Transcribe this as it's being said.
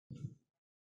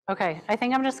Okay, I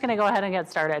think I'm just going to go ahead and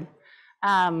get started.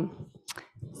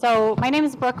 So my name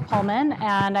is Brooke Pullman,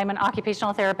 and I'm an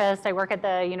occupational therapist. I work at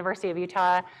the University of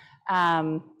Utah,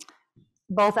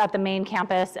 both at the main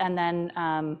campus and then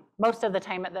most of the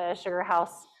time at the Sugar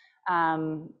House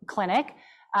clinic.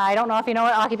 I don't know if you know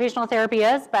what occupational therapy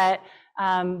is, but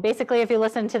basically if you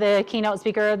listen to the keynote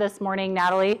speaker this morning,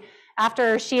 Natalie,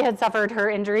 after she had suffered her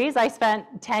injuries, I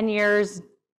spent 10 years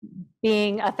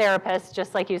being a therapist,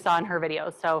 just like you saw in her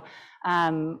videos. So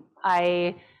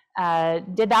I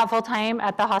did that full time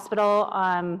at the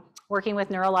hospital, working with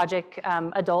neurologic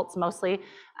adults mostly,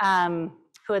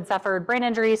 who had suffered brain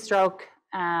injuries, stroke,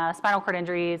 spinal cord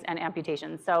injuries, and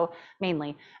amputations, so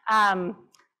mainly.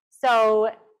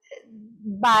 So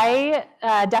by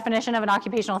definition of an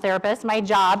occupational therapist, my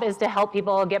job is to help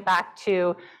people get back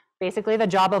to basically the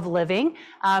job of living.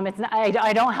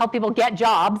 I don't help people get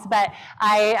jobs, but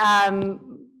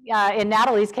in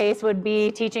Natalie's case, would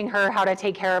be teaching her how to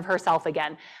take care of herself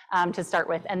again to start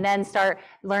with, and then start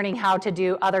learning how to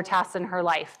do other tasks in her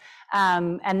life.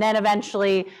 And then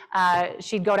eventually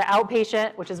she'd go to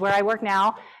outpatient, which is where I work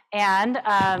now, and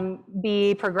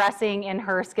be progressing in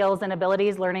her skills and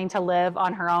abilities, learning to live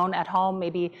on her own at home,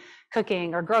 maybe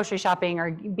cooking or grocery shopping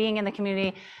or being in the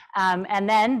community. And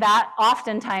then that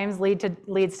oftentimes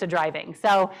leads to driving.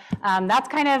 So that's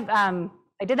kind of,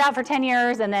 I did that for 10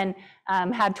 years and then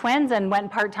had twins and went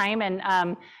part-time and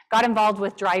got involved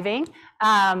with driving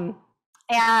and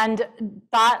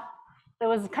thought it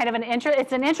was kind of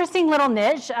it's an interesting little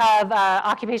niche of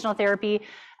occupational therapy.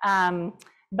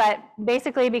 But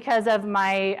basically because of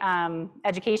my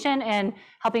education in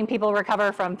helping people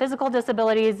recover from physical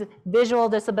disabilities, visual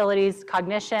disabilities,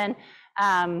 cognition,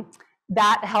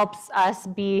 that helps us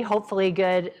be hopefully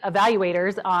good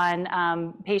evaluators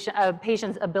on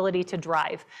patient's ability to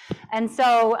drive. And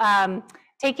so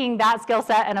taking that skill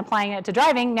set and applying it to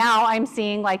driving, now I'm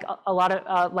seeing like a lot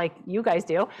of, like you guys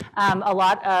do, a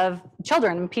lot of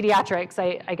children, pediatrics,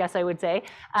 I guess I would say.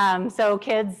 So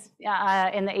kids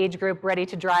in the age group ready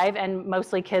to drive, and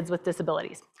mostly kids with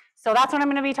disabilities. So that's what I'm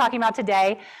gonna be talking about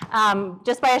today.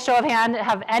 Just by a show of hand,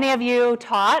 have any of you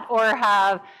taught or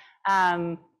have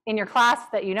in your class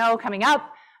that you know coming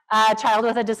up, a child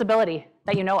with a disability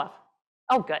that you know of?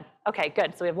 Oh, good. Okay,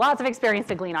 good. So we have lots of experience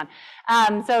to glean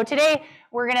on. So today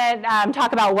we're going to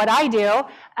talk about what I do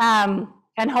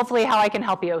and hopefully how I can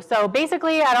help you. So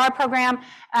basically at our program,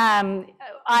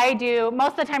 I do,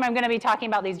 most of the time I'm going to be talking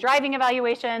about these driving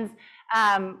evaluations.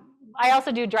 I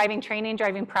also do driving training,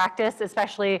 driving practice,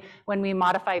 especially when we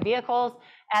modify vehicles.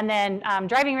 And then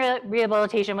driving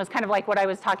rehabilitation was kind of like what I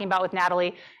was talking about with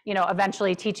Natalie, you know,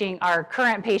 eventually teaching our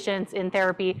current patients in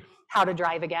therapy how to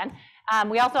drive again.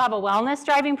 We also have a wellness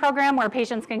driving program where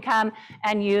patients can come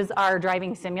and use our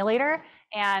driving simulator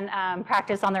and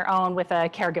practice on their own with a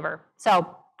caregiver.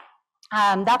 So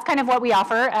that's kind of what we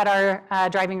offer at our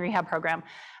driving rehab program.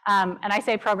 And I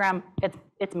say program,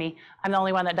 it's me. I'm the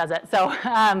only one that does it. So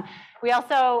we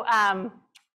also,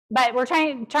 but we're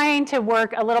trying to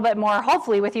work a little bit more,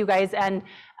 hopefully, with you guys and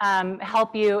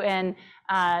help you in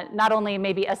not only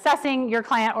maybe assessing your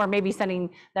client or maybe sending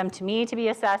them to me to be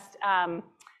assessed,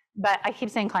 but I keep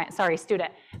saying client, sorry,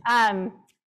 student.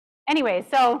 Anyway,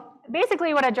 so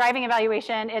basically what a driving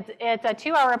evaluation, it's a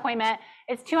 2-hour appointment.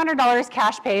 It's $200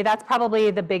 cash pay. That's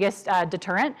probably the biggest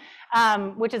deterrent,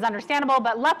 which is understandable,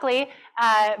 but luckily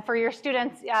for your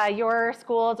students, your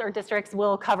schools or districts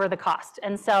will cover the cost.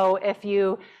 And so if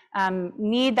you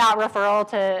need that referral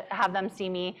to have them see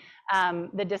me,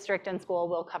 the district and school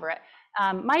will cover it.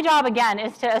 My job, again,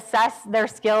 is to assess their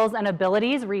skills and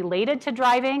abilities related to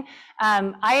driving.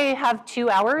 I have 2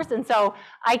 hours, and so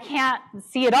I can't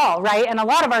see it all, right? And a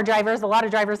lot of drivers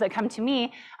that come to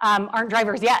me aren't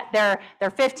drivers yet. They're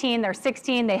 15, they're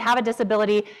 16, they have a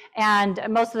disability, and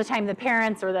most of the time the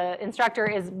parents or the instructor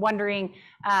is wondering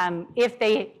if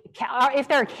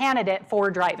they're a candidate for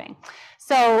driving.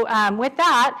 So with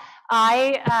that,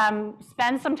 I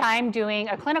spend some time doing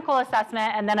a clinical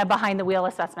assessment and then a behind-the-wheel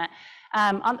assessment.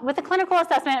 With the clinical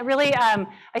assessment, really,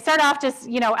 I start off just,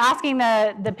 you know, asking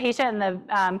the patient and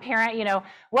the parent, you know,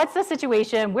 what's the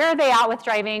situation? Where are they at with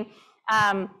driving?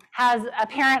 Has a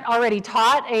parent already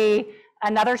taught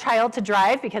another child to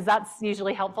drive? Because that's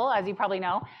usually helpful, as you probably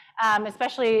know,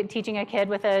 especially teaching a kid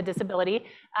with a disability.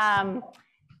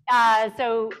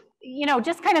 So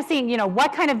just kind of seeing,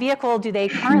 what kind of vehicle do they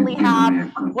currently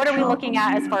have? What are we looking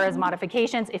at as far as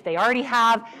modifications? If they already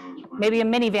have maybe a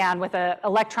minivan with an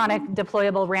electronic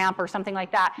deployable ramp or something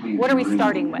like that, what are we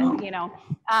starting with,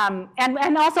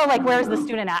 And also, like, where's the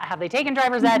student at? Have they taken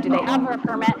driver's ed? Do they have a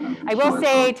permit? I will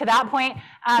say to that point,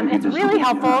 it's really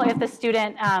helpful if the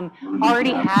student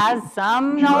already has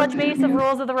some knowledge base of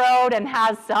rules of the road and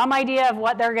has some idea of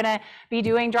what they're gonna be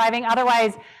doing driving.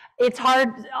 Otherwise, it's hard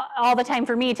all the time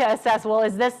for me to assess, well,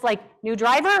 is this like new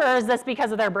driver or is this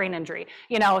because of their brain injury?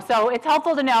 So it's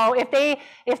helpful to know if they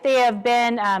have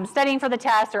been studying for the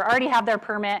test or already have their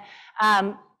permit.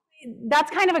 That's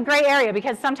kind of a gray area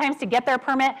because sometimes to get their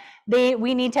permit,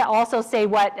 we need to also say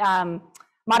what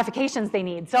modifications they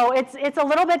need. So it's a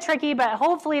little bit tricky, but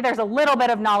hopefully there's a little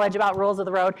bit of knowledge about rules of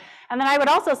the road. And then I would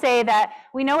also say that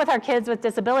we know with our kids with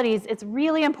disabilities, it's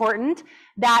really important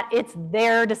that it's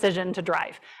their decision to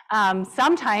drive.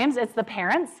 Sometimes it's the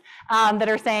parents that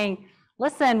are saying,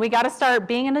 listen, we got to start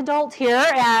being an adult here,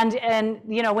 and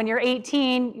when you're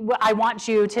 18, I want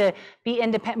you to be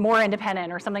more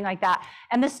independent or something like that.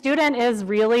 And the student is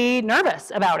really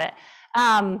nervous about it.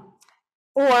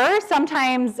 Or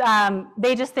sometimes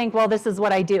they just think, well, this is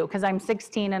what I do because I'm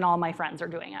 16 and all my friends are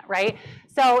doing it, right?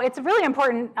 So it's really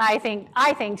important, I think,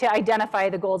 to identify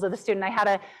the goals of the student. I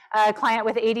had a client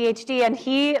with ADHD, and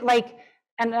he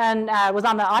was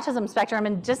on the autism spectrum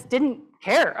and just didn't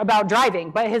care about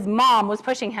driving, but his mom was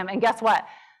pushing him, and guess what?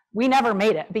 We never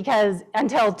made it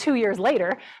until 2 years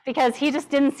later, because he just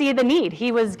didn't see the need.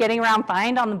 He was getting around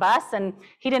fine on the bus and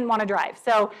he didn't want to drive.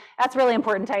 So that's really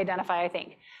important to identify, I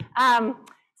think.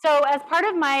 So as part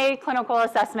of my clinical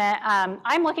assessment,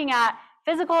 I'm looking at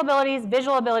physical abilities,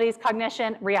 visual abilities,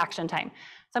 cognition, reaction time.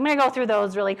 So I'm going to go through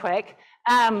those really quick.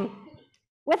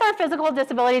 With our physical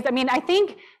disabilities, I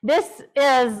think this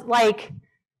is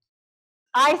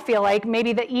I feel like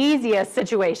maybe the easiest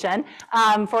situation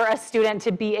for a student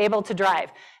to be able to drive.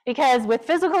 Because with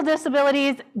physical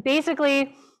disabilities,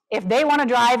 basically, if they want to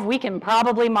drive, we can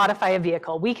probably modify a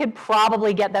vehicle. We could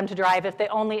probably get them to drive if the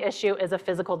only issue is a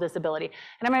physical disability.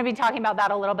 And I'm going to be talking about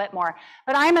that a little bit more.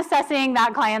 But I'm assessing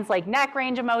that client's neck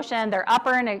range of motion, their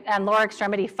upper and lower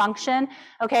extremity function.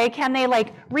 Okay, can they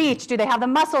reach? Do they have the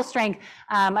muscle strength?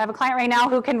 I have a client right now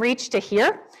who can reach to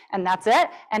here, and that's it.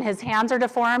 And his hands are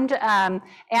deformed,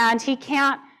 and he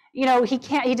can't. He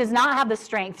does not have the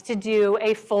strength to do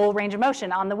a full range of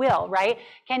motion on the wheel, right?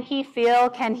 Can he feel?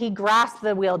 Can he grasp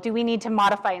the wheel? Do we need to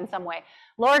modify in some way?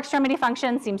 Lower extremity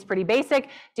function seems pretty basic.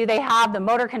 Do they have the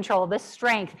motor control, the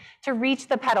strength to reach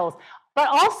the pedals? But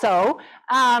also,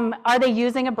 are they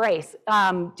using a brace?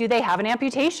 Do they have an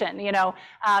amputation?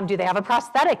 Do they have a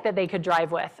prosthetic that they could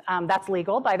drive with? That's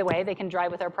legal, by the way. They can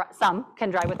drive with some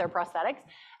can drive with their prosthetics.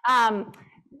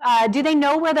 Do they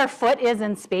know where their foot is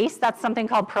in space? That's something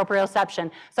called proprioception.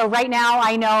 So right now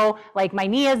I know my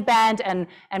knee is bent and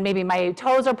maybe my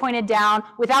toes are pointed down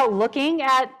without looking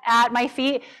at my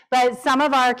feet, but some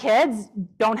of our kids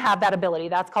don't have that ability.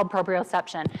 That's called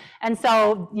proprioception. And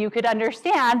so you could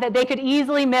understand that they could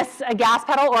easily miss a gas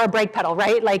pedal or a brake pedal,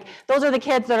 right? Those are the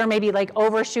kids that are maybe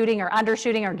overshooting or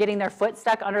undershooting or getting their foot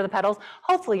stuck under the pedals.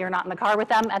 Hopefully you're not in the car with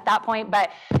them at that point,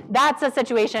 but that's a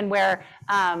situation where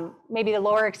maybe the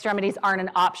lower extremities aren't an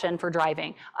option for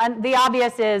driving. And the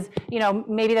obvious is,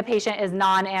 maybe the patient is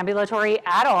non-ambulatory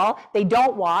at all, they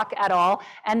don't walk at all,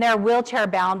 and they're wheelchair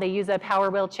bound, they use a power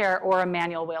wheelchair or a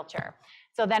manual wheelchair.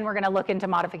 So then we're gonna look into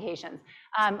modifications.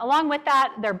 Along with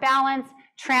that, their balance,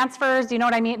 transfers, you know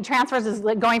what I mean? Transfers is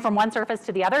going from one surface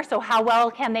to the other, so how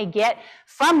well can they get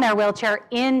from their wheelchair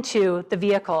into the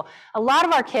vehicle? A lot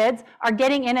of our kids are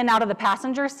getting in and out of the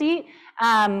passenger seat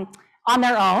on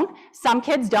their own. Some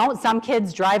kids don't. Some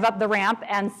kids drive up the ramp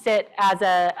and sit as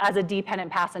a dependent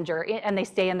passenger, and they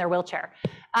stay in their wheelchair.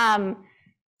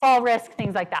 Fall risk,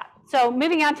 things like that. So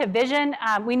moving on to vision,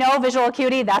 we know visual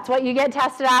acuity, that's what you get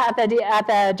tested at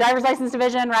the driver's license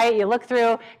division, right? You look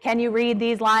through, can you read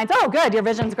these lines? Oh, good, your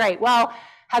vision's great. Well,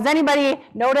 has anybody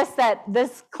noticed that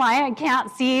this client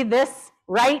can't see this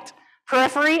right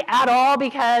periphery at all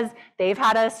because they've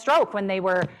had a stroke when they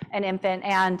were an infant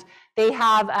and they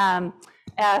have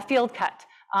a field cut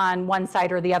on one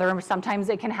side or the other, and sometimes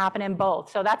it can happen in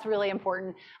both. So that's really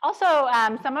important. Also,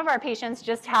 some of our patients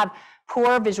just have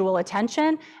poor visual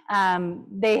attention.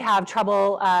 They have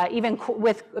trouble even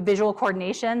with visual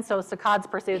coordination, so saccades,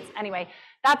 pursuits. Anyway,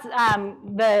 that's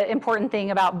the important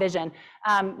thing about vision.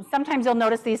 Sometimes you'll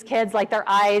notice these kids, their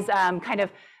eyes kind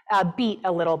of beat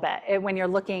a little bit when you're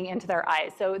looking into their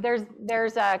eyes. So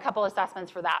there's a couple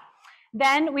assessments for that.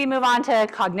 Then we move on to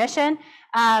cognition.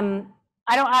 In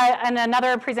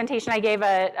another presentation, I gave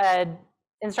a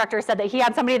instructor said that he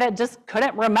had somebody that just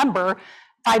couldn't remember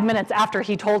 5 minutes after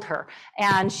he told her,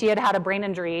 and she had had a brain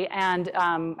injury and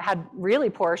had really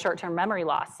poor short-term memory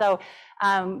loss. So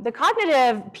the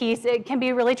cognitive piece, it can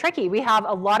be really tricky. We have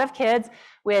a lot of kids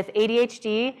with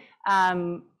ADHD,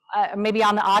 maybe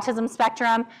on the autism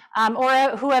spectrum,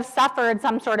 or who have suffered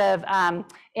some sort of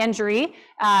injury,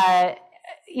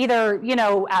 either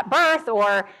at birth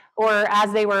or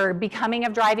as they were becoming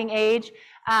of driving age.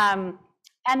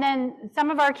 And then some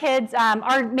of our kids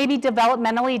are maybe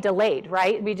developmentally delayed,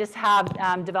 right? We just have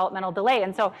developmental delay.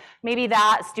 And so maybe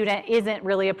that student isn't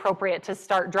really appropriate to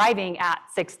start driving at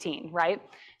 16, right?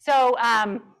 So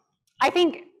I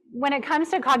think when it comes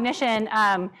to cognition,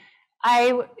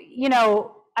 I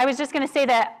was just going to say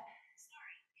that.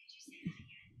 Sorry, did you say that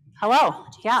again? Hello,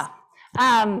 yeah.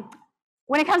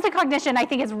 When it comes to cognition, I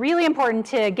think it's really important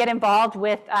to get involved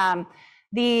with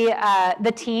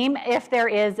the team if there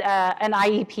is an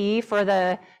IEP for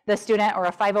the student or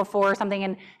a 504 or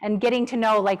something, and getting to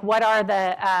know like what are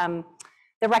the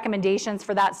recommendations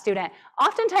for that student.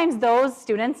 Oftentimes those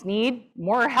students need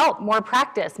more help, more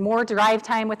practice, more drive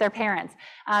time with their parents.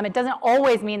 It doesn't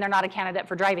always mean they're not a candidate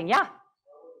for driving. Yeah.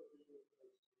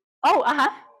 Oh,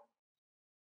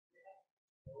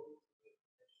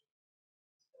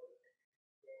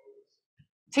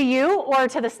 To you or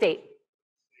to the state?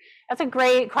 That's a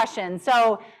great question.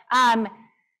 So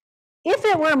if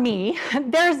it were me,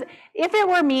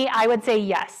 I would say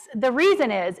yes. The reason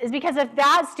is because if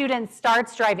that student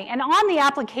starts driving, and on the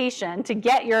application to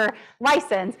get your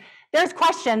license, there's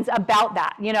questions about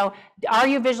that. Are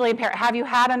you visually impaired? Have you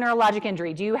had a neurologic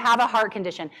injury? Do you have a heart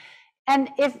condition? And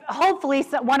if hopefully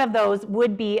one of those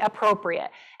would be appropriate.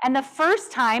 And the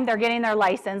first time they're getting their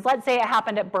license, let's say it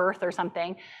happened at birth or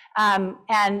something,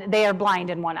 and they are blind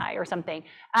in one eye or something,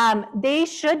 they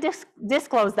should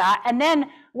disclose that. And then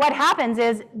what happens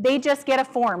is they just get a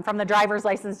form from the driver's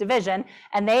license division,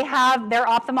 and they have their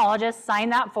ophthalmologist sign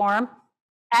that form,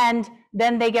 and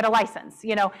then they get a license.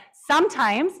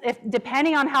 Sometimes,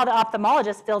 depending on how the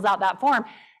ophthalmologist fills out that form,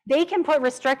 they can put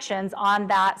restrictions on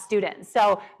that student.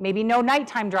 So maybe no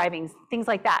nighttime driving, things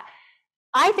like that.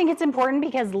 I think it's important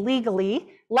because legally,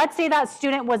 let's say that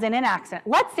student was in an accident.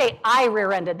 Let's say I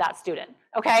rear-ended that student,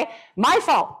 okay? My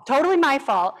fault, totally my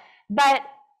fault, but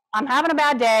I'm having a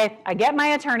bad day. I get my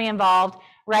attorney involved,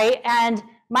 right? And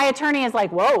my attorney is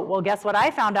like, whoa, well, guess what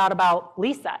I found out about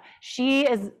Lisa? She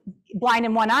is blind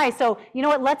in one eye. So you know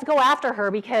what, let's go after her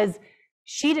because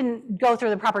she didn't go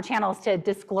through the proper channels to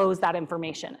disclose that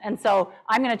information. And so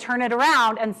I'm going to turn it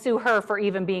around and sue her for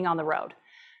even being on the road.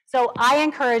 So I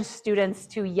encourage students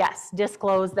to, yes,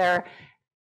 disclose their,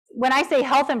 when I say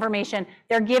health information,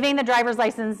 they're giving the driver's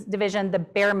license division the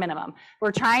bare minimum.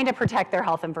 We're trying to protect their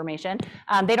health information.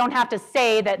 They don't have to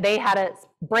say that they had a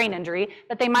brain injury,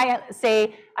 but they might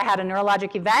say, I had a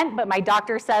neurologic event, but my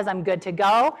doctor says I'm good to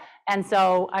go, and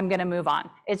so I'm gonna move on.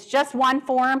 It's just one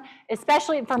form,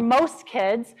 especially for most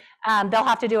kids, they'll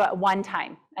have to do it one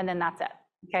time, and then that's it,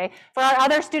 okay? For our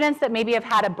other students that maybe have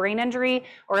had a brain injury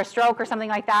or a stroke or something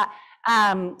like that,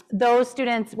 those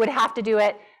students would have to do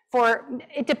it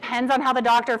it depends on how the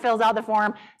doctor fills out the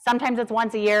form. Sometimes it's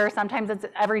once a year, sometimes it's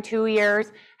every 2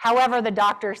 years, however the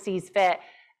doctor sees fit.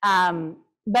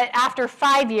 But after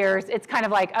 5 years, it's kind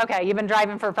of like, okay, you've been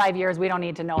driving for 5 years, we don't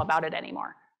need to know about it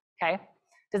anymore, okay?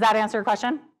 Does that answer your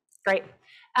question? Great.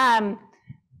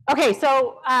 Okay,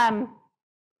 so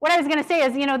what I was gonna say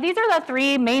is, these are the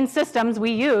 3 main systems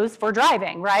we use for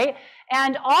driving, right?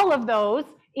 And all of those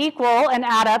equal and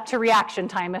add up to reaction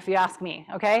time, if you ask me,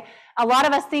 okay? A lot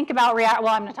of us think about well,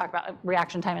 I'm gonna talk about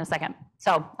reaction time in a second,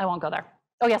 so I won't go there.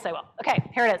 Oh, yes, I will. Okay,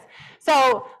 here it is.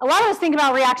 So a lot of us think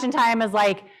about reaction time as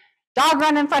like, dog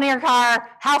run in front of your car,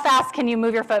 how fast can you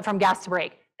move your foot from gas to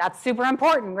brake? That's super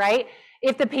important, right?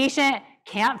 If the patient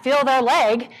can't feel their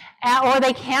leg, or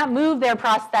they can't move their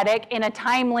prosthetic in a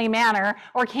timely manner,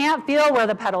 or can't feel where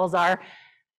the pedals are,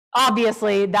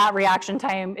 obviously that reaction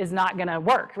time is not gonna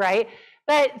work, right?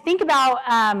 But think about,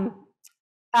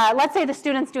 let's say the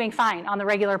student's doing fine on the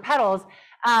regular pedals,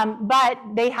 but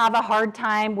they have a hard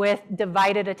time with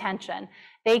divided attention.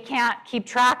 They can't keep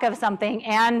track of something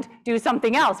and do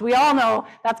something else. We all know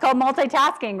that's called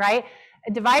multitasking, right?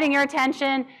 Dividing your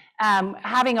attention,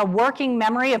 having a working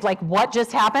memory of like, what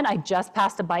just happened? I just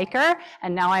passed a biker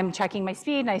and now I'm checking my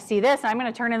speed and I see this and I'm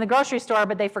gonna turn in the grocery store,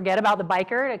 but they forget about the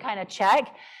biker to kind of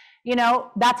check.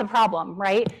 That's a problem,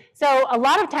 right? So a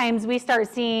lot of times we start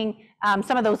seeing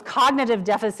some of those cognitive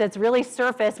deficits really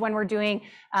surface when we're doing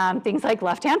things like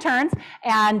left-hand turns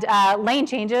and lane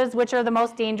changes, which are the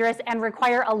most dangerous and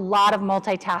require a lot of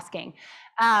multitasking.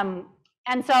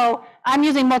 And so I'm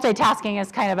using multitasking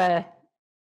as kind of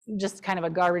just kind of a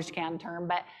garbage can term,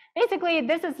 but basically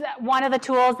this is one of the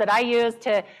tools that I use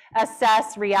to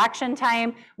assess reaction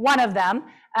time, one of them.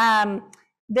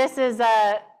 This is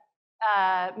a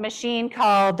machine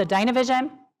called the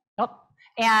Dynavision.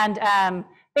 And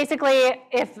basically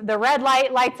if the red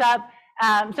light lights up,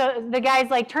 so the guy's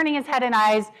like turning his head and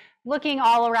eyes, looking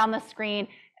all around the screen.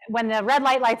 When the red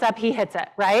light lights up, he hits it,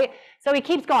 right? So he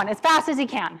keeps going as fast as he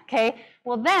can, okay?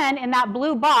 Well then in that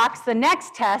blue box, the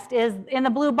next test is in the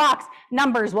blue box,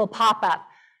 numbers will pop up.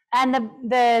 And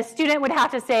the student would have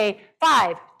to say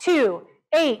 5, 2,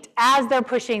 8 as they're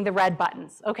pushing the red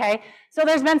buttons, okay? So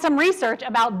there's been some research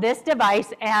about this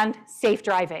device and safe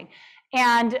driving.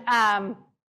 And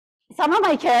some of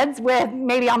my kids with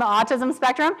maybe on the autism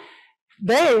spectrum,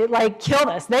 they like kill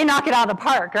this. They knock it out of the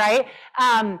park, right?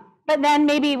 But then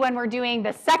maybe when we're doing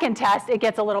the second test, it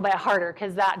gets a little bit harder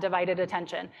because that divided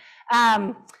attention.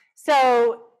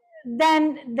 So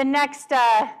then the next,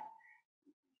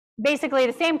 basically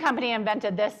the same company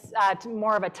invented this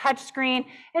more of a touch screen.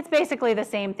 It's basically the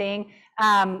same thing.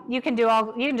 You can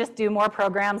just do more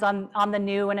programs on the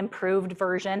new and improved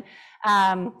version.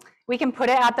 We can put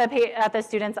it at the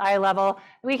student's eye level.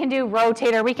 We can do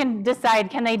rotator. We can decide,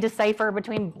 can they decipher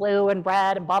between blue and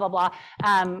red and blah, blah, blah.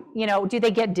 You know, do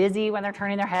they get dizzy when they're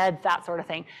turning their heads, that sort of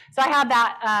thing. So I have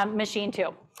that machine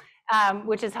too,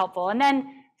 which is helpful. And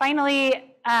then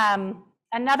finally,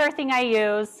 another thing I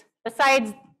use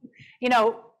besides, you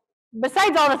know,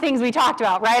 besides all the things we talked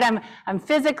about, right? I'm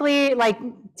physically like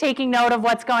taking note of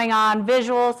what's going on,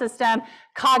 visual system,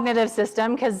 cognitive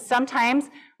system, because sometimes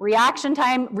reaction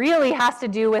time really has to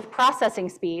do with processing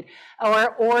speed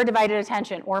or divided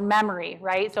attention or memory,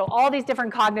 right? So all these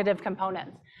different cognitive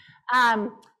components.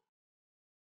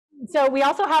 So we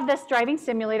also have this driving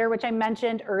simulator, which I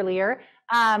mentioned earlier.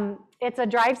 It's a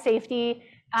drive safety.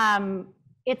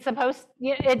 It's supposed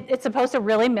to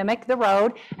really mimic the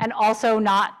road and also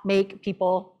not make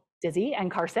people dizzy and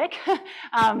car sick.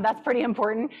 That's pretty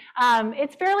important.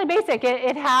 It's fairly basic.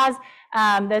 It has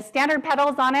the standard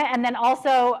pedals on it, and then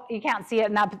also, you can't see it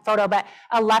in that photo, but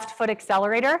a left foot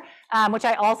accelerator, which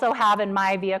I also have in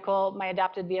my vehicle, my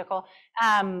adopted vehicle.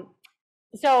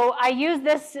 So I use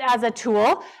this as a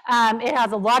tool. It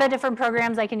has a lot of different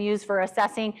programs I can use for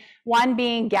assessing, one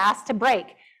being gas to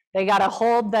brake. They got to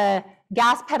hold the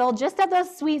gas pedal just at the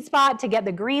sweet spot to get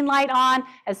the green light on.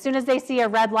 As soon as they see a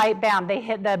red light, bam, they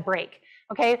hit the brake.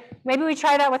 Okay, maybe we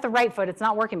try that with the right foot, it's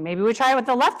not working. Maybe we try it with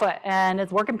the left foot and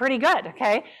it's working pretty good,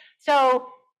 okay? So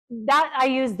that I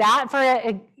use that for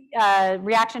a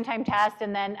reaction time test.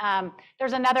 And then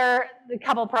there's a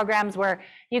couple programs where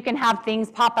you can have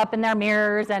things pop up in their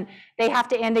mirrors and they have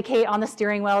to indicate on the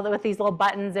steering wheel with these little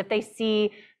buttons if they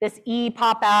see this E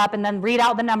pop up and then read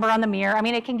out the number on the mirror. I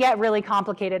mean, it can get really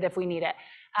complicated if we need it,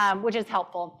 which is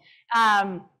helpful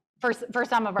for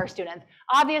some of our students.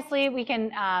 Obviously, we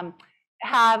can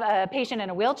have a patient in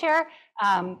a wheelchair.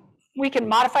 We can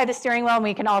modify the steering wheel, and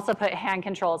we can also put hand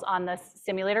controls on this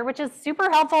simulator, which is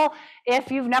super helpful if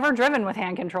you've never driven with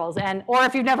hand controls or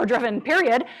if you've never driven,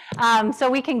 period. So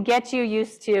we can get you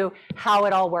used to how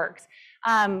it all works.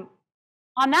 On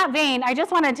that vein, I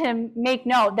just wanted to make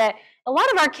note that a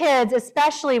lot of our kids,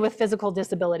 especially with physical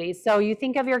disabilities, so you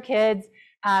think of your kids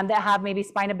that have maybe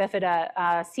spina bifida,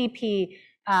 CP,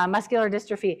 muscular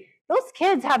dystrophy, those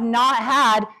kids have not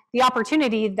had the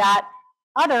opportunity that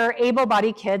other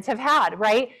able-bodied kids have had,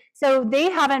 right? So they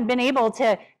haven't been able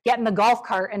to get in the golf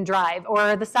cart and drive,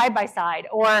 or the side-by-side,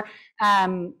 or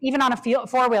even on a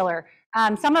four-wheeler.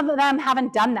 Some of them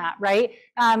haven't done that, right?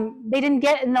 They didn't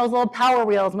get in those little Power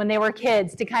Wheels when they were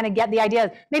kids to kind of get the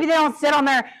ideas. Maybe they don't sit on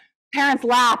their parents'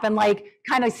 lap and like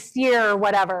kind of steer or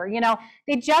whatever, you know?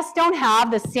 They just don't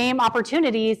have the same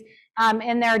opportunities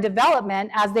in their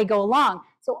development as they go along.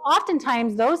 So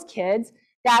oftentimes those kids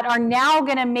that are now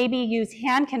gonna maybe use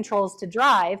hand controls to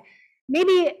drive,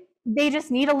 maybe they just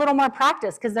need a little more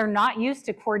practice because they're not used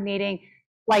to coordinating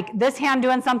like this hand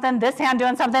doing something,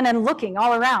 and looking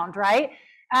all around, right?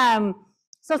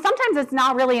 So sometimes it's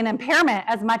not really an impairment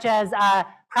as much as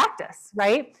practice,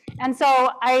 right? And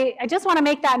so I just wanna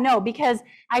make that note because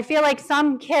I feel like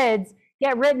some kids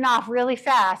get written off really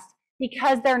fast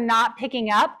because they're not picking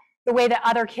up the way that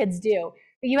other kids do.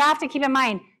 But you have to keep in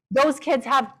mind, those kids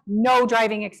have no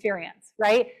driving experience,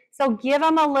 right? So give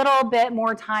them a little bit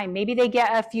more time. Maybe they get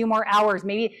a few more hours.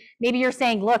 Maybe you're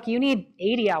saying, look, you need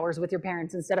 80 hours with your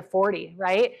parents instead of 40,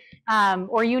 right?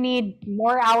 Or you need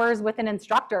more hours with an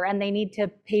instructor and they need to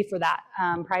pay for that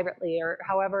privately or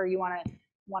however you want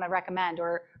to recommend.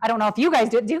 Or I don't know if you guys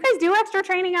do. Do you guys do extra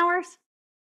training hours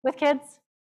with kids?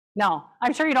 No,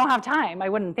 I'm sure you don't have time, I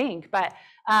wouldn't think. But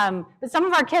some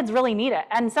of our kids really need it.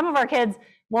 And some of our kids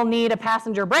will need a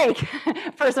passenger brake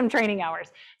for some training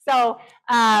hours. So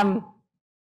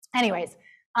anyways,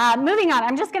 moving on,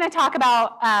 I'm just going to talk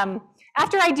about,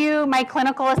 after I do my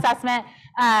clinical assessment,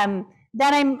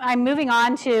 then I'm moving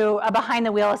on to a behind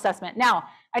the wheel assessment. Now,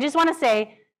 I just want to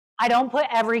say, I don't put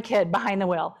every kid behind the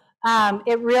wheel.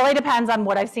 It really depends on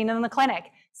what I've seen in the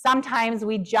clinic. Sometimes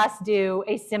we just do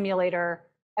a simulator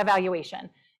evaluation.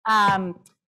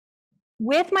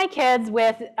 With my kids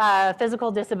with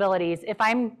physical disabilities, if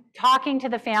I'm talking to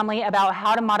the family about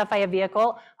how to modify a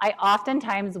vehicle, I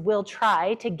oftentimes will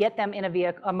try to get them in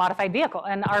a modified vehicle,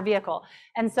 in our vehicle.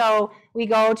 And so we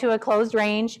go to a closed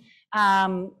range,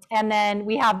 and then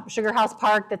we have Sugar House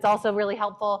Park that's also really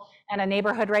helpful, and a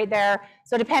neighborhood right there.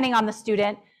 So depending on the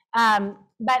student.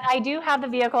 But I do have the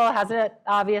vehicle, it has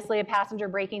obviously a passenger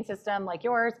braking system like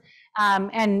yours.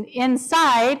 And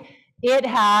inside it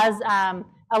has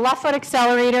a left foot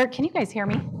accelerator. Can you guys hear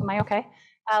me? Am I okay?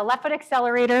 A left foot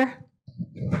accelerator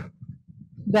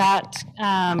that,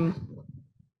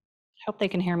 hope they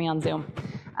can hear me on Zoom.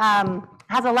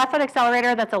 Has a left foot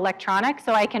accelerator that's electronic,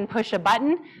 so I can push a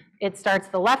button. It starts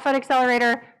the left foot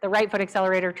accelerator, the right foot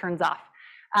accelerator turns off.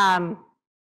 And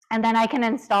then I can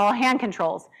install hand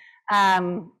controls.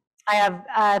 I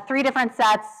have 3 different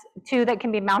sets, 2 that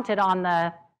can be mounted on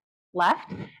the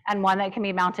left and 1 that can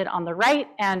be mounted on the right.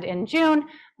 And in June,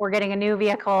 we're getting a new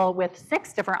vehicle with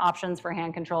 6 different options for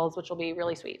hand controls, which will be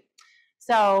really sweet.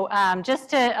 So just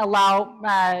to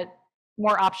allow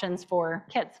more options for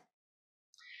kids.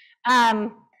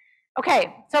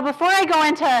 Okay, so before I go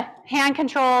into hand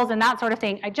controls and that sort of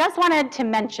thing, I just wanted to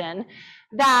mention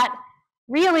that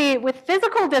really with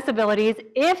physical disabilities,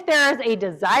 if there's a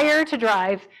desire to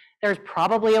drive, there's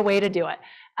probably a way to do it.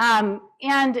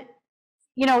 And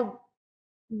you know,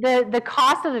 the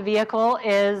cost of the vehicle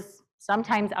is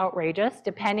sometimes outrageous,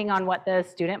 depending on what the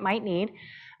student might need.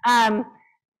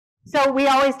 So we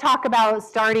always talk about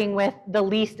starting with the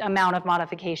least amount of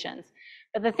modifications.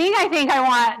 But the thing I think I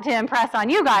want to impress on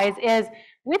you guys is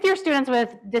with your students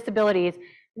with disabilities,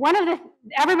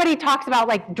 everybody talks about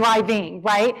like driving,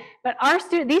 right? But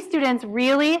these students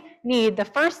really need, the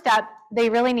first step they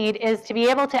really need is to be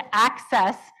able to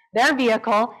access their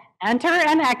vehicle, enter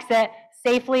and exit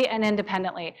safely and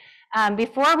independently.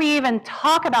 Before we even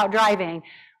talk about driving,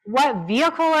 what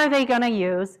vehicle are they going to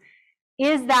use?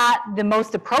 Is that the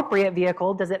most appropriate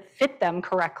vehicle? Does it fit them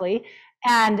correctly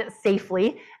and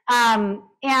safely?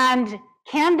 And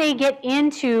can they get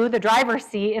into the driver's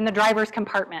seat in the driver's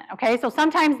compartment? Okay, so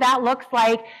sometimes that looks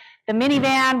like the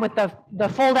minivan with the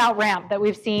fold-out ramp that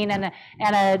we've seen, and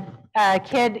a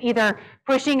kid either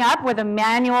pushing up with a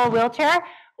manual wheelchair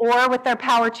or with their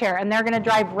power chair, and they're going to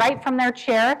drive right from their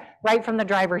chair, right from the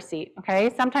driver's seat.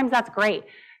 Okay, sometimes that's great.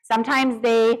 Sometimes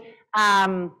they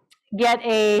get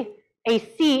a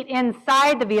seat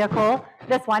inside the vehicle,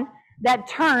 this one, that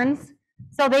turns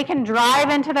so they can drive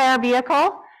into their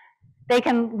vehicle. They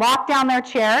can lock down their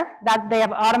chair, that they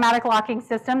have automatic locking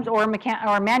systems or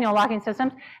manual locking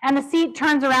systems, and the seat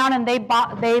turns around and they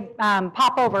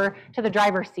pop over to the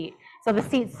driver's seat. So the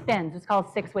seat spins. It's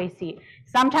called six-way seat.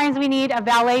 Sometimes we need a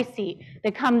valet seat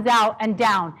that comes out and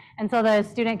down, and so the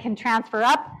student can transfer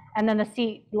up, and then the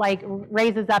seat like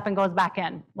raises up and goes back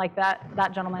in, like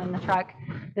that gentleman in the truck.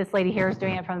 This lady here is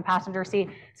doing it from the passenger seat.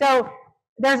 So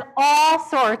there's all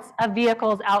sorts of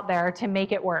vehicles out there to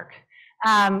make it work.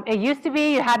 It used to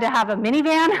be you had to have a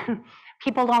minivan.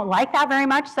 People don't like that very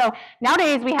much. So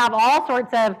nowadays we have all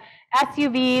sorts of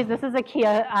SUVs. This is a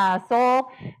Kia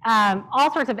Soul.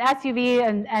 All sorts of SUV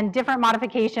and different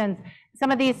modifications. Some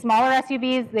of these smaller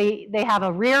SUVs, they have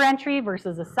a rear entry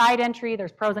versus a side entry.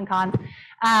 There's pros and cons.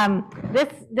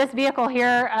 This vehicle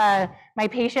here, my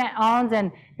patient owns,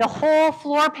 and the whole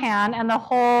floor pan and the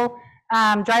whole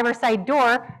driver's side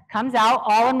door comes out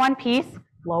all in one piece,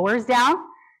 lowers down.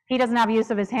 He doesn't have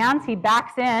use of his hands. He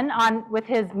backs in with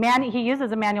his he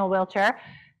uses a manual wheelchair,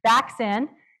 backs in,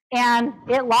 and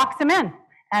it locks him in.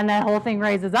 And the whole thing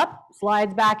raises up,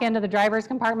 slides back into the driver's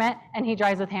compartment, and he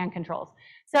drives with hand controls.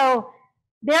 So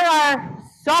there are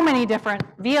so many different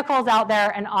vehicles out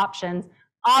there and options.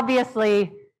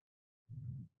 Obviously,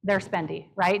 they're spendy,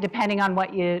 right? Depending on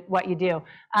what you do.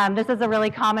 This is a really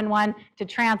common one to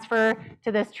transfer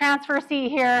to this transfer seat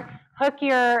here, hook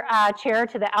your chair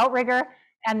to the outrigger,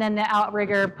 and then the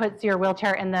outrigger puts your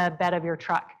wheelchair in the bed of your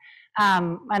truck.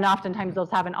 And oftentimes those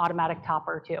have an automatic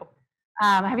topper too.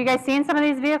 Have you guys seen some of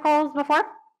these vehicles before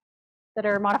that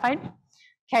are modified?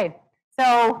 Okay,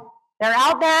 so they're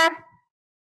out there.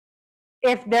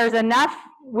 If there's enough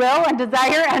will and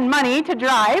desire and money to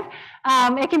drive,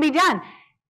 it can be done.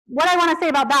 what I want to say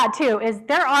about that too is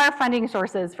there are funding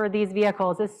sources for these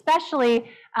vehicles, especially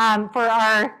for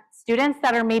our students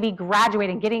that are maybe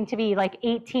graduating, getting to be like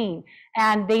 18,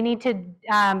 and they need to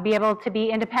be able to be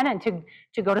independent,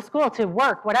 to go to school, to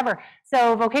work, whatever.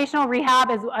 So vocational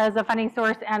rehab is a funding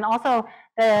source, and also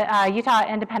the Utah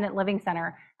Independent Living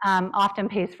Center often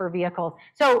pays for vehicles.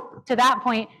 So to that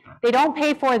point, they don't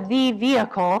pay for the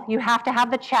vehicle. You have to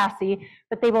have the chassis,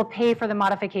 but they will pay for the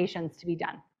modifications to be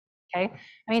done. Okay,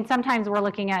 I mean, sometimes we're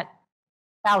looking at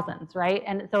thousands, right?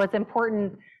 And so it's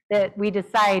important that we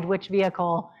decide which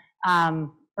vehicle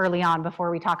early on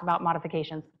before we talk about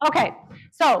modifications. Okay,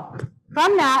 so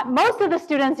from that, most of the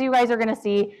students you guys are going to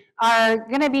see are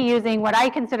going to be using what I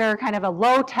consider kind of a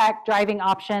low-tech driving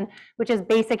option, which is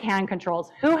basic hand controls.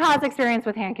 Who has experience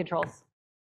with hand controls?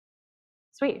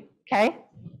 Sweet, okay.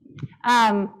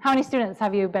 How many students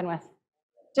have you been with?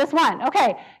 Just one,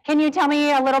 okay. Can you tell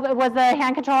me a little bit, was the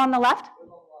hand control on the left?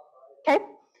 Okay,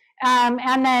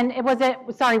 and then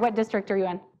sorry, what district are you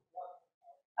in?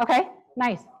 Okay,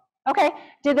 nice. Okay,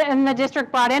 and the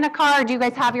district brought in a car, or do you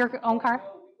guys have your own car?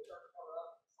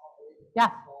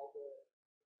 Yeah.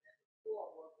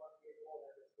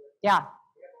 Yeah.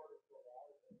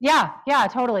 Yeah,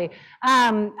 totally.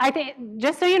 I think,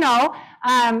 just so you know,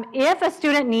 if a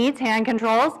student needs hand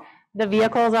controls, the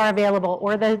vehicles are available,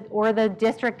 or the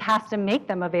district has to make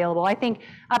them available. I think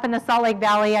up in the Salt Lake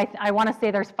Valley, I want to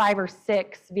say there's 5 or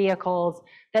 6 vehicles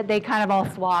that they kind of all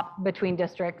swap between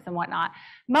districts and whatnot.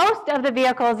 Most of the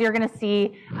vehicles you're going to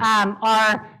see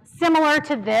are similar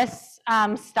to this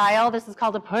style. This is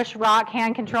called a push rock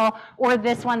hand control, or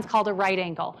this one's called a right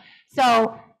angle.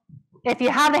 So if you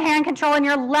have the hand control in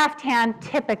your left hand,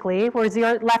 typically, where's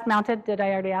your left mounted? Did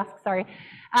I already ask? Sorry.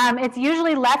 It's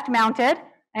usually left mounted.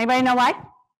 Anybody know why?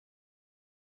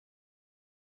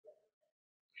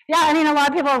 Yeah, I mean, a lot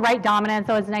of people are right dominant,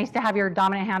 so it's nice to have your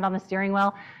dominant hand on the steering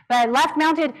wheel. But left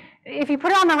mounted, if you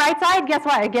put it on the right side, guess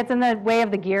what? It gets in the way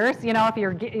of the gears. You know, if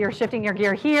you're shifting your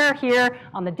gear here,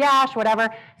 on the dash, whatever.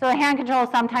 So the hand control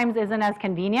sometimes isn't as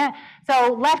convenient.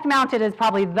 So left mounted is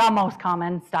probably the most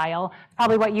common style. It's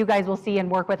probably what you guys will see and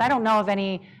work with. I don't know of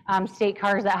any state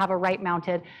cars that have a right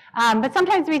mounted. But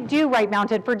sometimes we do right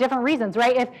mounted for different reasons,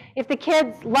 right? If the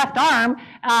kid's left arm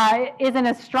isn't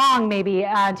as strong maybe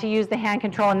to use the hand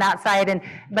control on that side,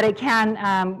 but it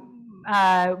can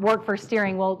work for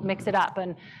steering, we'll mix it up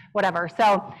and whatever.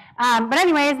 So, but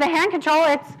anyways, the hand control,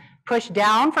 it's push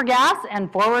down for gas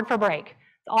and forward for brake.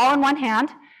 It's all in one hand.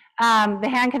 The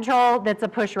hand control that's a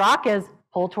push rock is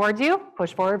pull towards you,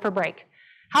 push forward for brake.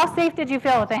 How safe did you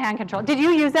feel with the hand control? Did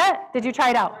you use it? Did you try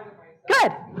it out?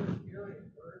 Good.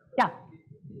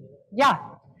 Yeah,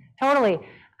 totally.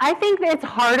 I think it's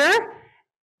harder.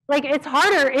 Like, it's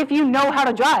harder if you know how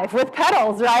to drive with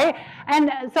pedals, right?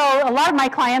 And so a lot of my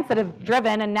clients that have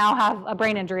driven and now have a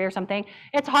brain injury or something,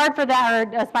 it's hard for them,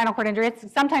 or a spinal cord injury,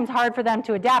 it's sometimes hard for them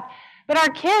to adapt. But our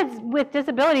kids with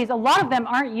disabilities, a lot of them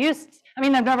aren't used, I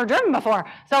mean, they've never driven before,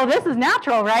 so this is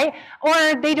natural, right?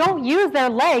 Or they don't use their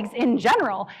legs in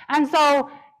general, and so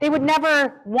they would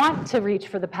never want to reach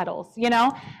for the pedals, you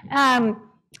know?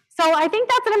 So I think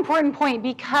that's an important point,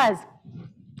 because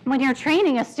when you're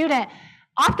training a student,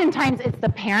 oftentimes it's the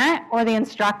parent or the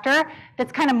instructor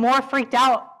that's kind of more freaked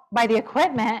out by the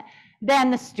equipment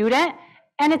than the student.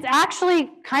 And it's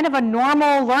actually kind of a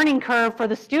normal learning curve for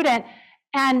the student,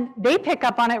 and they pick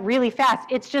up on it really fast.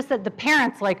 It's just that the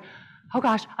parent's like, oh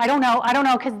gosh, I don't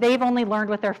know, because they've only learned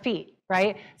with their feet,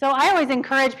 right? So I always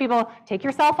encourage people, take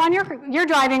yourself on your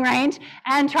driving range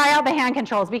and try out the hand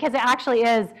controls, because it actually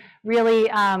is really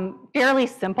fairly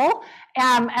simple.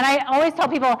 And I always tell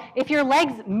people, if your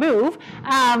legs move,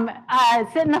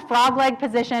 sit in the frog leg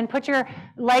position, put your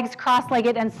legs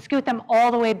cross-legged and scoot them all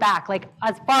the way back, like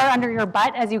as far under your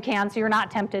butt as you can, so you're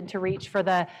not tempted to reach for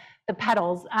the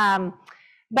pedals.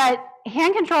 But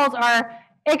hand controls are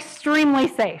extremely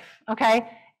safe, okay,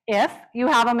 if you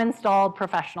have them installed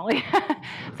professionally.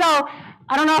 So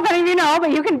I don't know if any of you know,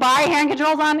 but you can buy hand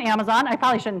controls on Amazon. I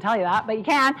probably shouldn't tell you that, but you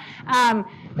can.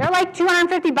 They're like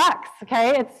 $250,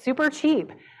 okay? It's super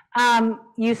cheap.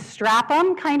 You strap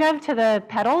them kind of to the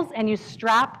pedals, and you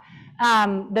strap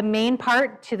the main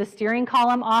part to the steering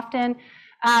column often.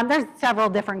 There's several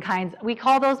different kinds. We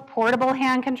call those portable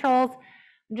hand controls.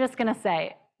 I'm just gonna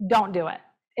say, don't do it.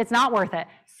 It's not worth it.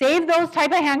 Save those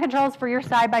type of hand controls for your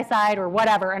side-by-side or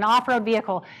whatever, an off-road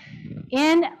vehicle.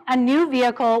 In a new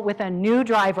vehicle with a new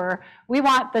driver, we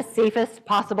want the safest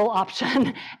possible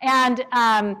option. And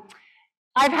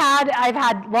I've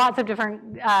had lots of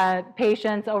different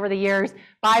patients over the years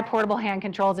buy portable hand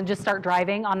controls and just start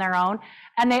driving on their own,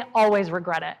 and they always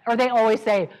regret it, or they always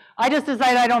say, I just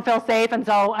decided I don't feel safe, and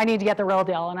so I need to get the real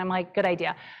deal. And I'm like, good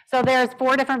idea. So there's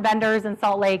 4 different vendors in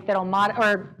Salt Lake that'll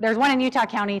or there's one in Utah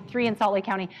County, 3 in Salt Lake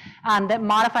County, that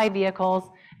modify vehicles.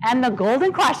 And the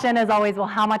golden question is always, well,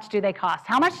 how much do they cost?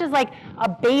 How much is like a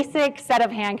basic set of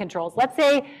hand controls? Let's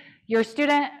say your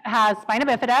student has spina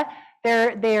bifida.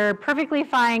 They're perfectly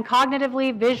fine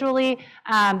cognitively, visually.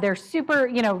 They're super,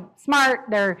 smart.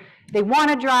 They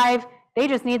want to drive. They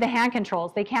just need the hand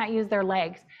controls. They can't use their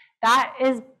legs. That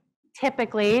is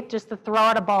typically, just to throw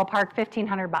out a ballpark,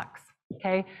 $1,500.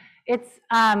 Okay, it's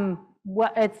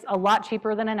a lot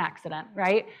cheaper than an accident,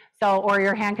 right? So, or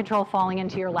your hand control falling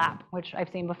into your lap, which I've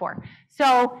seen before.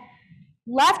 So,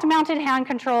 left-mounted hand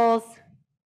controls,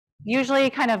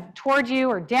 usually kind of towards you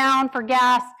or down for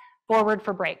gas, forward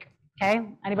for brake. Okay,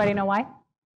 anybody know why?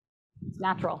 It's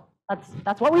natural.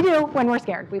 That's what we do when we're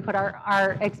scared. We put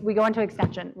we go into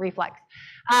extension reflex.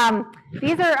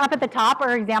 These are up at the top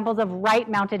are examples of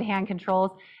right-mounted hand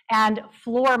controls and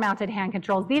floor-mounted hand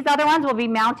controls. These other ones will be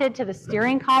mounted to the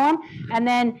steering column, and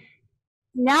then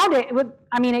nowadays,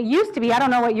 it used to be, I don't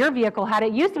know what your vehicle had,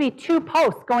 it used to be 2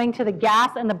 posts going to the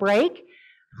gas and the brake.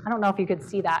 I don't know if you could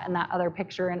see that in that other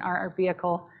picture in our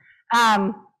vehicle.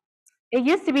 It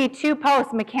used to be 2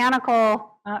 posts,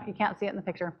 mechanical, you can't see it in the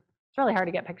picture. It's really hard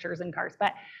to get pictures in cars,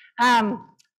 but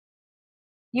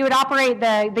you would operate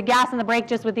the gas and the brake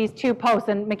just with these 2 posts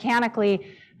and mechanically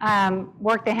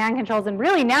work the hand controls. And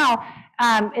really now,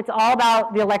 it's all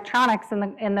about the electronics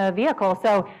in the vehicle.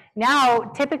 So now,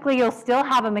 typically, you'll still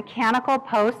have a mechanical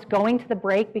post going to the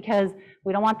brake because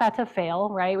we don't want that to fail,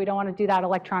 right? We don't want to do that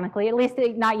electronically, at least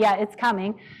not yet, it's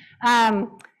coming.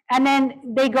 And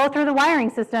then they go through the wiring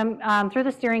system, through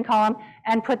the steering column,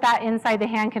 and put that inside the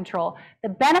hand control. The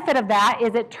benefit of that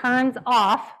is it turns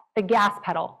off the gas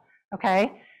pedal,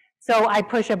 okay? So I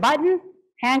push a button,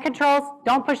 hand controls,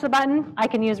 don't push the button, I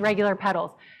can use regular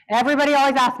pedals. Everybody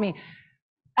always asks me,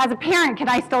 as a parent, can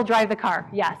I still drive the car?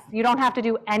 Yes, you don't have to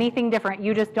do anything different.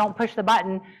 You just don't push the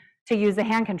button to use the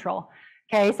hand control.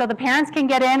 Okay, so the parents can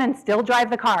get in and still drive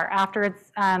the car after it's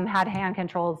had hand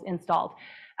controls installed.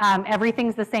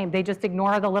 Everything's the same. They just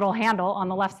ignore the little handle on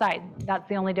the left side. That's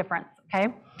the only difference,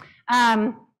 okay?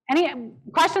 Any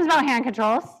questions about hand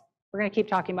controls? We're going to keep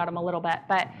talking about them a little bit.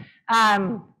 But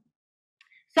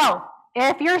so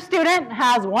if your student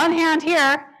has one hand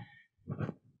here,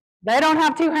 they don't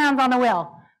have 2 hands on the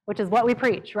wheel, which is what we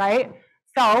preach, right?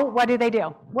 So what do?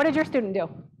 What did your student do?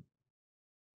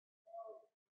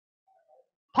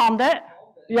 Palmed it?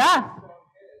 Yeah,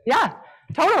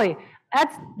 totally.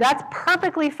 That's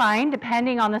perfectly fine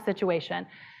depending on the situation.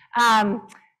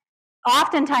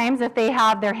 Oftentimes, if they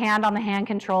have their hand on the hand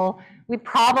control, we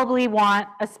probably want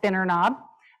a spinner knob,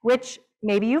 which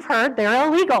maybe you've heard, they're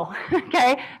illegal,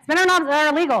 okay? Spinner knobs are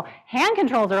illegal. Hand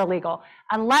controls are illegal,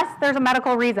 unless there's a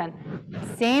medical reason.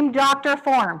 Same doctor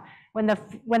form. When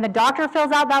the doctor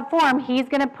fills out that form, he's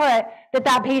gonna put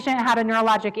that patient had a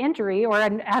neurologic injury or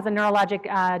has a neurologic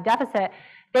deficit.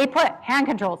 They put hand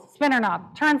controls, spinner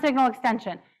knob, turn signal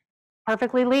extension,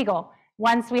 perfectly legal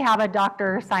once we have a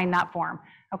doctor sign that form,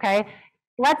 okay?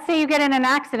 Let's say you get in an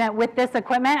accident with this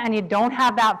equipment and you don't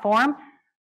have that form.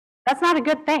 That's not a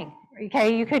good thing,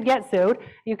 okay? You could get sued.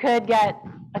 You could get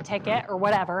a ticket or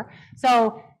whatever.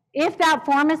 So if that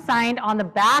form is signed on the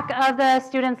back of the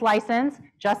student's license,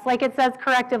 just like it says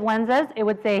corrective lenses, it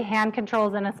would say hand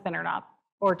controls and a spinner knob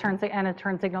or a turn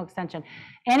signal extension.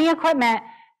 Any equipment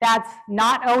that's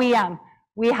not OEM,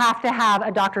 we have to have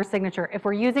a doctor's signature. If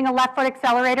we're using a left foot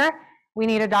accelerator, we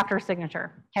need a doctor's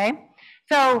signature, okay?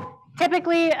 So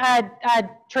typically a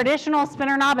traditional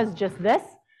spinner knob is just this,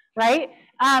 right?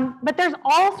 But there's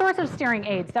all sorts of steering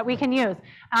aids that we can use.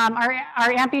 Our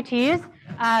amputees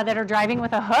that are driving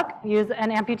with a hook use an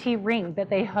amputee ring that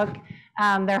they hook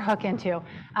their hook into.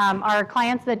 Our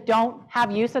clients that don't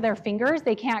have use of their fingers,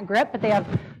 they can't grip, but they have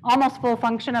almost full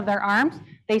function of their arms.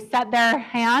 They set their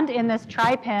hand in this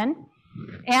tri-pin,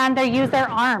 and they use their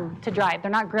arm to drive.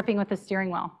 They're not gripping with the steering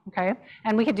wheel, okay?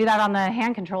 And we could do that on the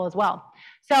hand control as well.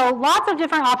 So lots of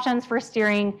different options for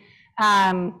steering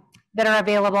that are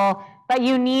available, but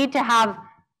you need to have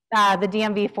the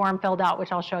DMV form filled out,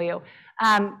 which I'll show you.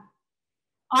 On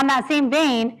that same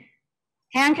vein,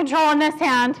 hand control in this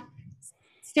hand,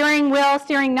 steering wheel,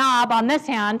 steering knob on this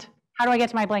hand. How do I get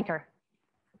to my blinker?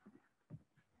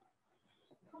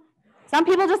 Some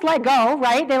people just let go,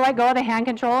 right? They let go of the hand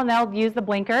control and they'll use the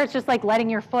blinker. It's just like letting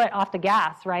your foot off the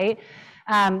gas, right?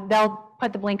 They'll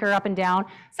put the blinker up and down.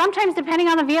 Sometimes, depending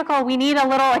on the vehicle, we need a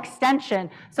little extension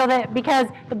so that, because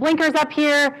the blinker's up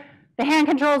here, the hand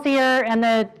control's here, and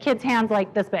the kid's hand's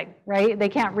like this big, right? They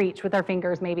can't reach with their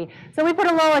fingers maybe. So we put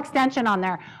a little extension on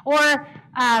there. Or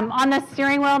on the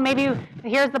steering wheel, maybe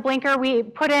here's the blinker, we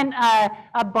put in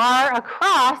a bar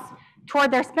across toward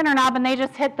their spinner knob, and they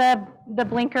just hit the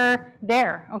blinker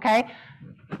there, okay?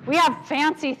 We have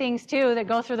fancy things too that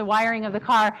go through the wiring of the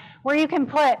car where you can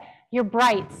put your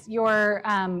brights, your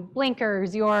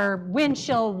blinkers, your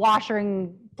windshield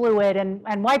washing fluid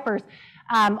and wipers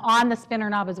on the spinner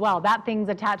knob as well. That thing's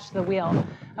attached to the wheel.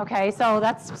 Okay, so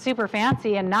that's super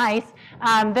fancy and nice.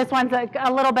 This one's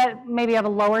a little bit maybe of a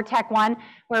lower tech one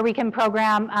where we can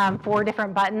program 4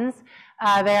 different buttons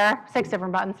there, 6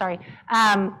 different buttons, sorry.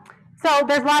 So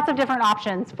there's lots of different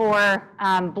options for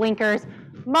blinkers.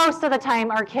 Most of the time,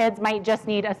 our kids might just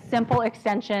need a simple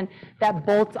extension that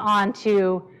bolts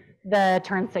onto the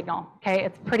turn signal, okay?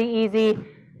 It's pretty easy,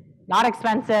 not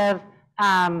expensive,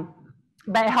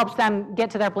 but it helps them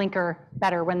get to their blinker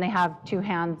better when they have 2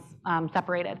 hands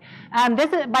separated. This,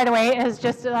 by the way, is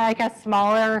just like a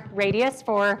smaller radius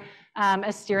for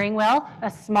a steering wheel, a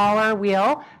smaller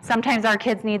wheel. Sometimes our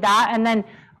kids need that. And then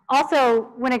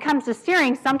also, when it comes to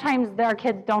steering, sometimes our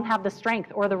kids don't have the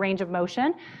strength or the range of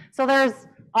motion. So there's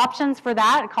options for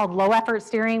that called low effort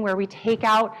steering, where we take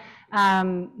out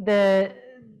the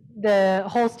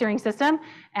whole steering system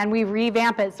and we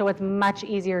revamp it so it's much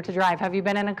easier to drive. Have you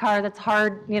been in a car that's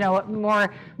hard, you know, more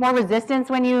resistance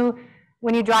when you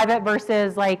drive it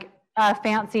versus like a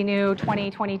fancy new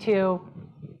 2022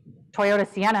 Toyota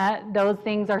Sienna? Those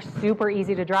things are super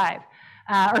easy to drive.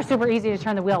 Or super easy to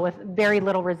turn the wheel with very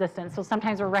little resistance. So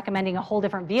sometimes we're recommending a whole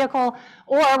different vehicle,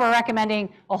 or we're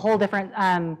recommending a whole different,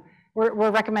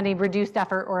 we're recommending reduced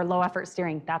effort or low effort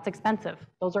steering. That's expensive.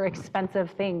 Those are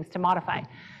expensive things to modify.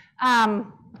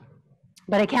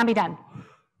 But it can be done.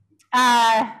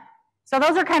 So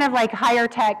those are kind of like higher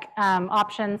tech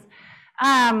options.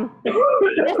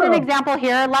 Just an example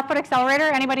here, left foot accelerator.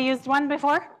 Anybody used one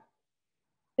before?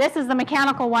 This is the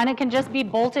mechanical one. It can just be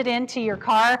bolted into your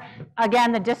car.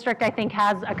 Again, the district, I think,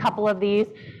 has a couple of these.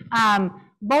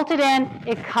 Bolted in,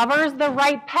 it covers the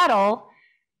right pedal.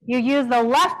 You use the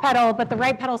left pedal, but the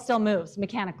right pedal still moves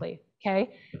mechanically,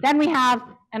 okay? Then we have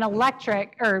an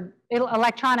electronic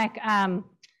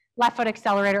left foot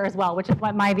accelerator as well, which is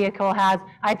what my vehicle has.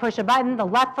 I push a button, the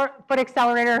left foot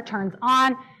accelerator turns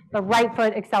on, the right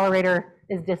foot accelerator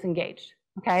is disengaged,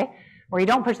 okay? Or you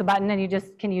don't push the button and you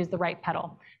just can use the right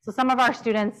pedal. So some of our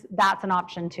students, that's an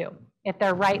option too, if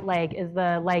their right leg is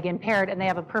the leg impaired and they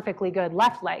have a perfectly good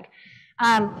left leg.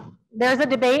 There's a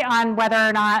debate on whether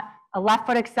or not a left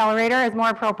foot accelerator is more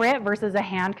appropriate versus a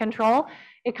hand control.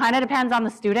 It kind of depends on the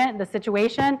student, the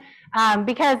situation,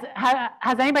 because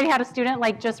has anybody had a student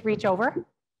like just reach over? Do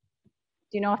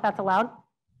you know if that's allowed?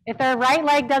 If their right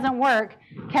leg doesn't work,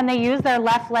 can they use their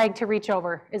left leg to reach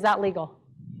over? Is that legal?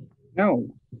 No.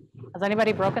 Has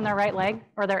anybody broken their right leg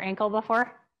or their ankle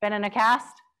before? Been in a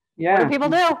cast? Yeah. What do people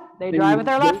do? They drive with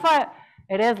their left foot.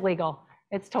 It is legal.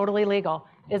 It's totally legal.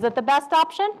 Is it the best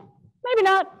option? Maybe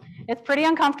not. It's pretty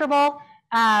uncomfortable.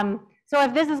 So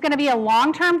if this is going to be a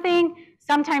long-term thing,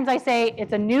 sometimes I say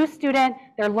it's a new student,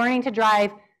 they're learning to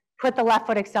drive, put the left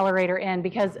foot accelerator in,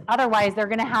 because otherwise they're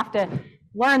going to have to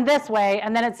learn this way,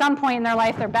 and then at some point in their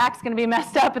life their back's going to be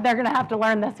messed up and they're going to have to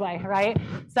learn this way, right?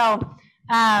 So,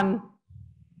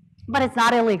 but it's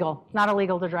not illegal. It's not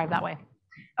illegal to drive that way.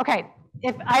 Okay,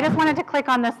 if I just wanted to click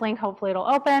on this link, hopefully it'll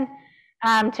open,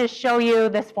 to show you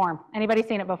this form. Anybody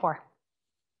seen it before?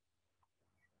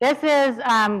 This is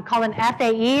called an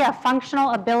FAE, a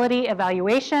Functional Ability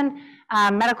Evaluation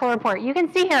medical report. You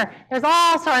can see here, there's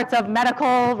all sorts of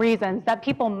medical reasons that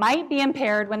people might be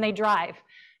impaired when they drive,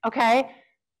 okay?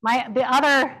 The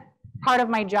other part of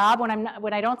my job,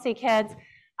 when I don't see kids,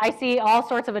 I see all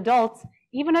sorts of adults,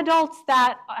 even adults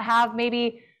that have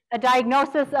maybe a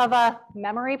diagnosis of a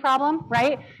memory problem,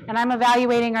 right? And I'm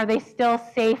evaluating, are they still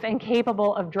safe and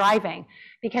capable of driving?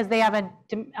 Because they have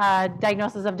a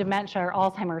diagnosis of dementia or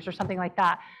Alzheimer's or something like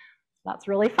that. That's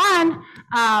really fun.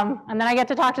 And then I get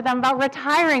to talk to them about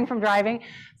retiring from driving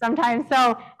sometimes.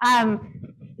 So,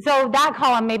 so that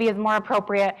column maybe is more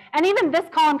appropriate. And even this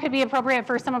column could be appropriate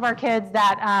for some of our kids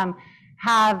that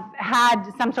have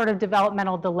had some sort of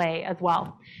developmental delay as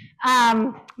well.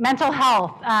 Mental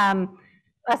health,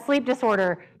 a sleep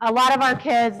disorder. A lot of our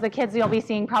kids, the kids you'll be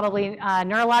seeing probably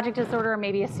neurologic disorder or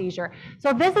maybe a seizure.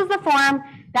 So this is the form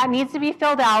that needs to be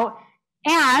filled out.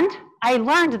 And I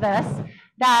learned this,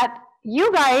 that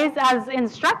you guys as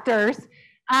instructors,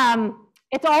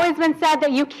 it's always been said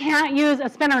that you can't use a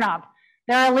spinner knob.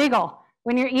 They're illegal.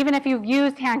 when you're, even if you've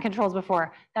used hand controls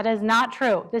before. That is not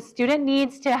true. The student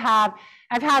needs to have,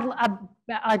 I've had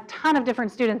a ton of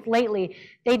different students lately.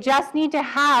 They just need to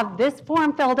have this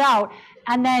form filled out,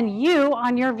 and then you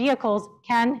on your vehicles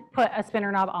can put a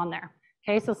spinner knob on there.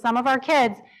 Okay, so some of our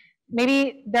kids,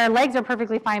 maybe their legs are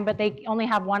perfectly fine, but they only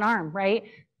have one arm, right?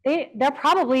 They're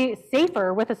probably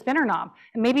safer with a spinner knob,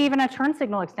 and maybe even a turn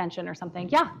signal extension or something.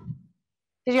 Yeah?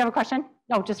 Did you have a question?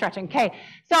 No, just stretching. Okay,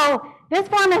 so this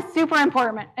form is super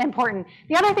important.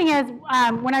 The other thing is,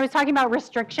 when I was talking about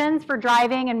restrictions for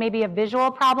driving and maybe a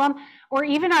visual problem, or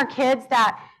even our kids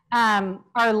that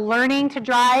are learning to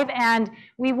drive and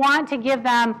we want to give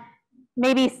them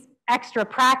maybe extra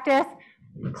practice,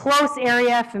 close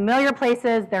area, familiar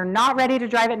places, they're not ready to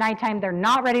drive at nighttime, they're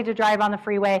not ready to drive on the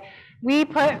freeway, we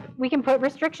can put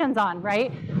restrictions on,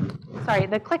 right? Sorry,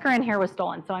 the clicker in here was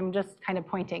stolen, so I'm just kind of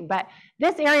pointing. But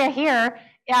this area here,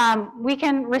 we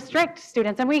can restrict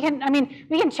students, and we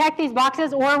can check these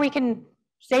boxes, or we can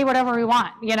say whatever we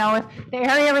want. You know, if the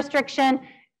area restriction,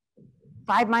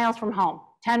 5 miles from home,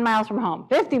 10 miles from home,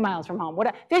 50 miles from home,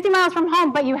 50 miles from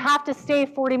home, but you have to stay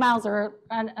 40 miles or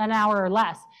an hour or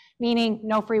less, meaning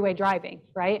no freeway driving,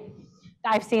 right?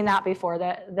 I've seen that before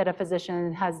that a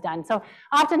physician has done. So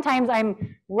oftentimes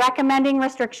I'm recommending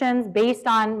restrictions based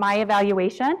on my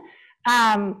evaluation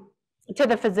to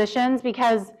the physicians,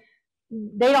 because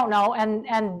they don't know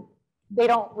and they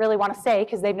don't really want to say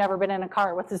because they've never been in a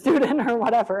car with a student or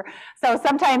whatever. So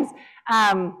sometimes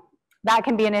that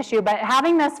can be an issue, but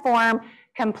having this form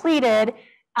completed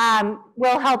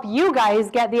will help you guys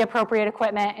get the appropriate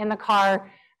equipment in the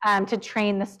car to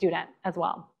train the student as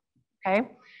well, okay?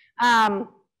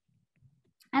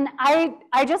 And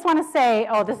I just want to say,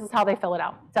 oh, this is how they fill it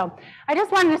out. So I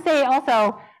just wanted to say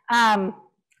also,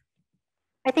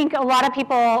 I think a lot of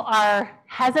people are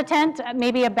hesitant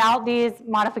maybe about these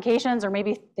modifications, or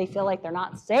maybe they feel like they're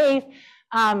not safe.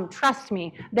 Trust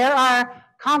me, there are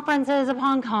conferences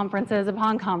upon conferences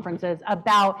upon conferences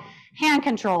about hand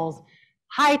controls,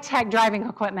 high-tech driving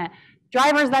equipment,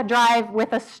 drivers that drive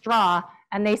with a straw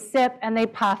and they sip and they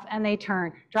puff and they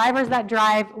turn, drivers that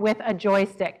drive with a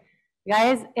joystick.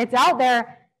 Guys, it's out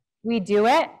there. We do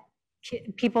it.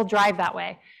 People drive that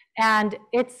way. And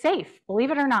it's safe,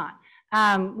 believe it or not.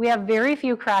 We have very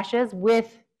few crashes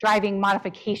with driving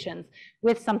modifications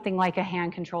with something like a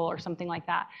hand control or something like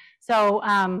that. So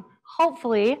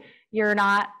hopefully you're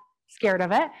not scared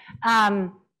of it.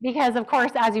 Because of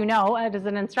course, as you know, as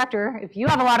an instructor, if you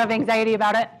have a lot of anxiety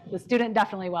about it, the student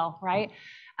definitely will, right?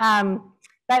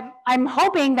 But I'm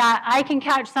hoping that I can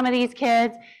catch some of these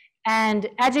kids and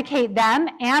educate them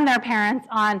and their parents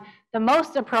on the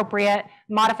most appropriate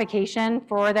modification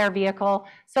for their vehicle,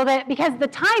 so that, because the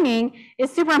timing is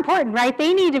super important, right?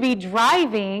 They need to be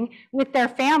driving with their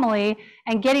family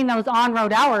and getting those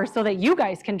on-road hours so that you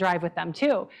guys can drive with them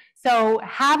too. So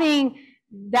having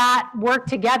that work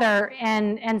together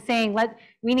and saying,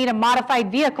 we need a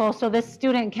modified vehicle so this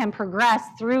student can progress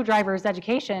through driver's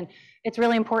education, it's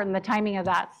really important. The timing of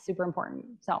that's super important.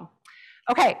 So,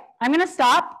 okay, I'm gonna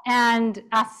stop and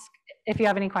ask if you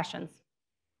have any questions.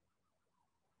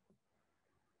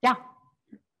 Yeah.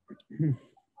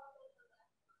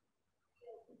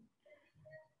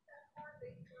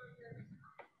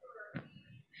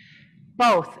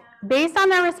 Both. Based on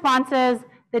their responses,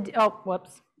 oh,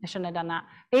 whoops, I shouldn't have done that.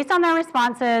 Based on their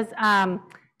responses,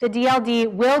 the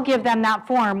DLD will give them that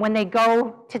form when they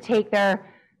go to take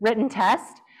their written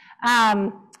test.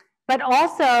 But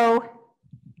also,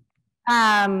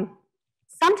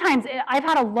 sometimes I've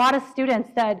had a lot of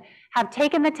students that have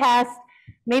taken the test.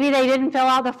 Maybe they didn't fill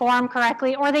out the form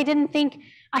correctly, or they didn't think.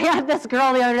 I had this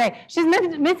girl the other day. She's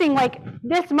missing like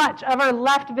this much of her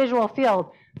left visual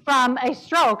field from a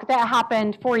stroke that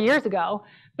happened 4 years ago,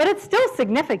 but it's still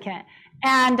significant.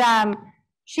 And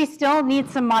she still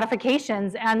needs some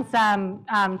modifications and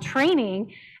some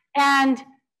training. And,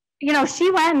 you know,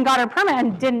 she went and got her permit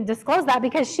and didn't disclose that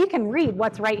because she can read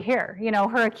what's right here. You know,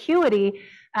 her acuity,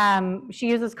 she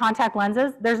uses contact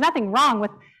lenses. There's nothing wrong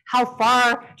with how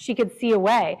far she could see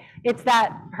away. It's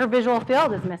that her visual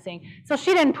field is missing. So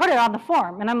she didn't put it on the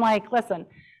form. And I'm like, listen,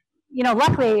 you know,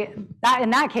 luckily that in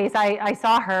that case, I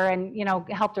saw her and, you know,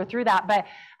 helped her through that. But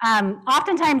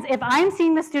oftentimes if I'm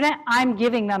seeing the student, I'm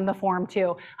giving them the form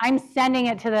too. I'm sending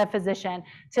it to the physician,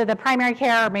 to the primary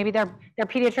care, or maybe their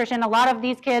pediatrician. A lot of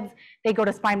these kids, they go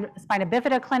to spina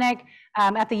bifida clinic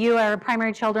at the U or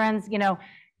Primary Children's, you know.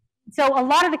 so a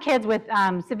lot of the kids with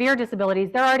severe disabilities,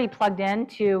 they're already plugged in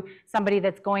to somebody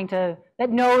that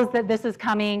knows that this is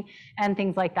coming and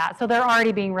things like that. So they're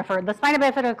already being referred. The Spina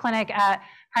Bifida Clinic at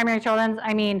Primary Children's,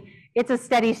 I mean, it's a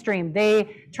steady stream.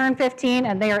 They turn 15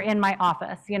 and they are in my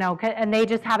office, you know, and they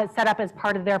just have it set up as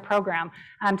part of their program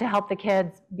to help the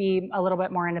kids be a little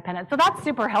bit more independent. So that's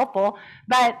super helpful,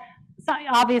 but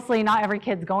obviously not every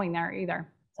kid's going there either.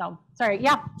 So, sorry,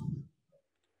 yeah.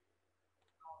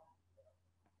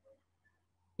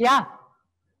 Yeah.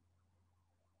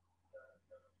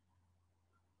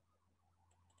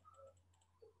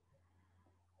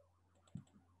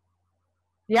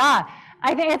 Yeah,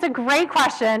 I think it's a great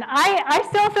question. I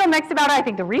still feel mixed about it. I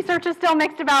think the research is still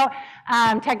mixed about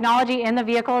technology in the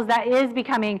vehicles. That is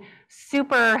becoming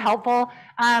super helpful.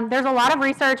 There's a lot of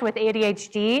research with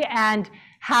ADHD and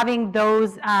having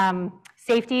those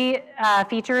safety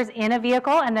features in a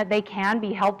vehicle, and that they can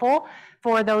be helpful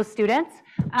for those students.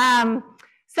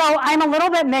 So I'm a little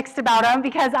bit mixed about them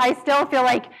because I still feel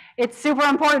like it's super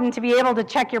important to be able to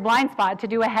check your blind spot, to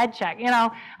do a head check. You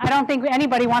know, I don't think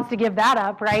anybody wants to give that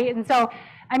up, right? And so,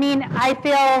 I mean, I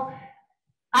feel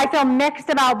mixed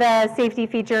about the safety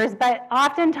features, but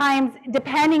oftentimes,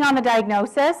 depending on the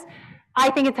diagnosis, I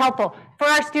think it's helpful. For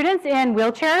our students in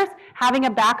wheelchairs, having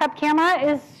a backup camera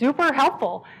is super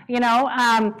helpful, you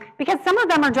know, because some of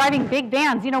them are driving big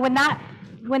vans. You know, when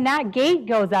that gate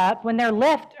goes up, when their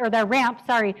lift or their ramp,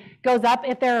 sorry, goes up,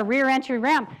 if they're a rear entry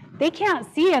ramp, they can't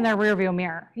see in their rear view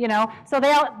mirror, you know? So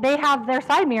they have their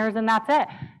side mirrors and that's it.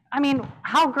 I mean,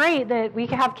 how great that we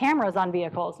can have cameras on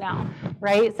vehicles now,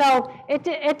 right? So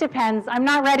it depends. I'm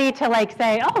not ready to like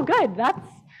say, oh good, that's,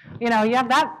 you know, you have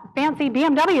that fancy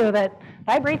BMW that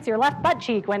vibrates your left butt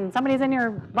cheek when somebody's in your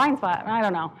blind spot. I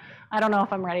don't know. I don't know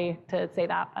if I'm ready to say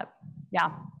that, but yeah.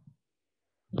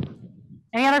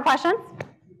 Any other questions?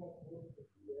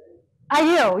 I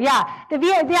do, yeah. The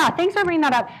VA, yeah, thanks for bringing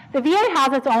that up. The VA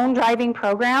has its own driving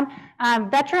program.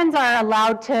 Veterans are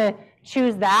allowed to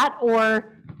choose that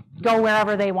or go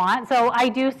wherever they want. So I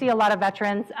do see a lot of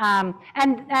veterans,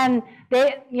 and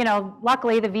they, you know,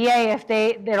 luckily the VA,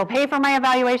 it'll pay for my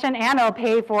evaluation and it'll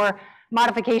pay for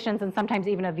modifications and sometimes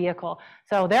even a vehicle.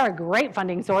 So they're a great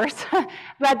funding source.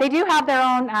 But they do have their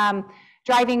own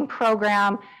driving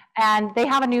program. And they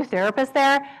have a new therapist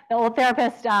there. The old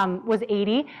therapist was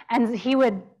 80, and he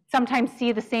would sometimes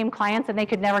see the same clients, and they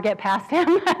could never get past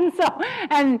him.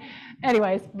 and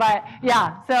anyways, but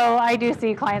yeah, so I do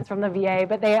see clients from the VA,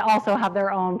 but they also have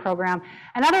their own program.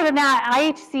 And other than that,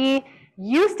 IHC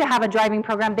used to have a driving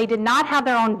program. They did not have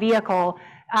their own vehicle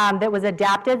that was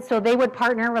adapted, so they would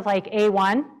partner with like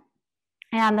A1,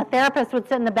 and the therapist would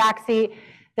sit in the back seat,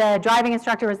 the driving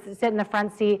instructor would sit in the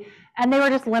front seat, and they were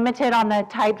just limited on the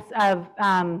types of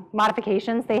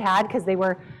modifications they had because they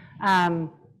were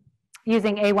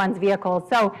using A1's vehicles.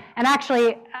 So, and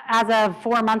actually, as of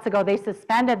 4 months ago, they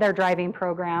suspended their driving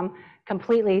program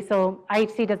completely. So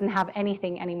IHC doesn't have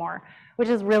anything anymore, which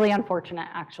is really unfortunate,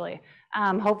 actually.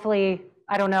 Hopefully,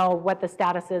 I don't know what the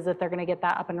status is if they're going to get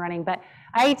that up and running, but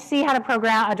IHC had a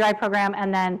program, a drive program,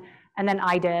 and then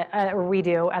I did, or we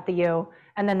do at the U,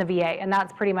 and then the VA, and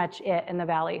that's pretty much it in the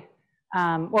Valley.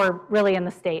 Or really in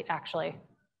the state, actually.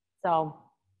 So,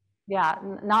 yeah,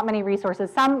 not many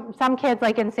resources. Some kids,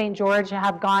 like in St. George,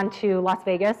 have gone to Las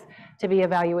Vegas to be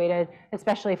evaluated,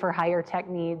 especially for higher tech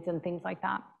needs and things like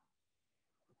that.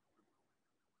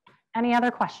 Any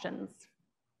other questions?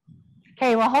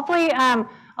 Okay, well, hopefully, I'll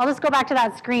just go back to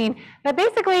that screen. But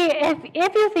basically,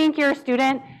 if you think your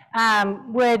student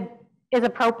is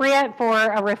appropriate for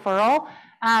a referral,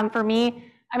 for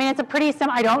me, I mean, it's a pretty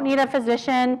simple, I don't need a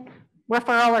physician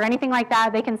referral or anything like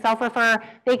that. They can self-refer.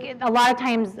 A lot of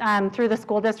times through the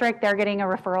school district, they're getting a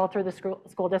referral through the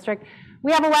school district.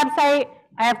 We have a website.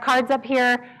 I have cards up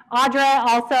here. Audra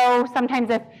also, sometimes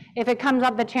if it comes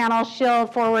up the channel, she'll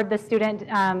forward the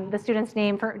student's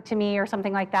name to me or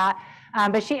something like that.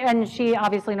 But she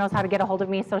obviously knows how to get a hold of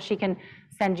me, so she can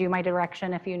send you my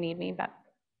direction if you need me. But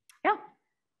yeah,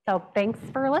 so thanks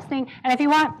for listening. And if you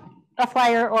want a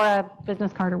flyer or a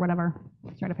business card or whatever,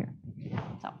 it's right up here.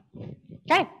 So,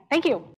 okay, thank you.